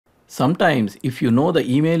Sometimes if you know the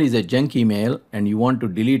email is a junk email and you want to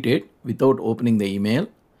delete it without opening the email,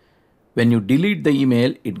 when you delete the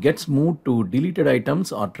email, it gets moved to deleted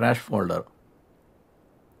items or trash folder.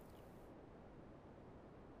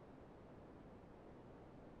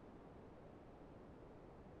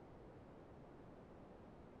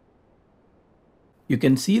 You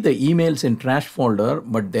can see the emails in trash folder,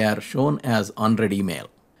 but they are shown as unread email.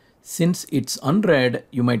 Since it's unread,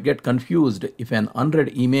 you might get confused if an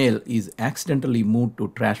unread email is accidentally moved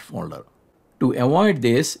to trash folder. To avoid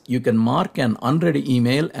this, you can mark an unread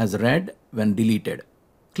email as read when deleted.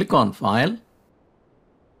 Click on File,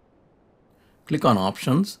 click on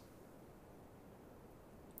Options,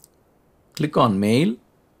 click on Mail,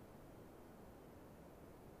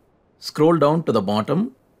 scroll down to the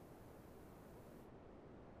bottom,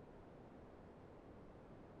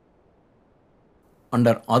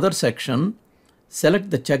 under Other section, select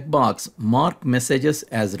the checkbox Mark Messages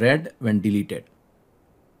as Read when deleted.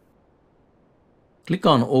 Click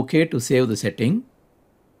on OK to save the setting.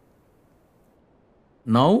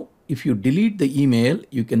 Now, if you delete the email,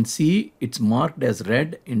 you can see it's marked as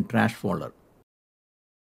read in trash folder.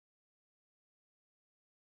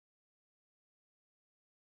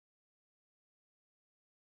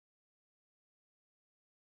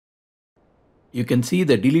 You can see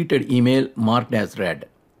the deleted email marked as read.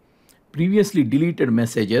 Previously deleted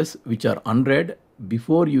messages which are unread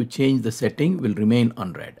before you change the setting will remain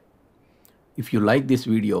unread. If you like this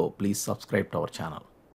video, please subscribe to our channel.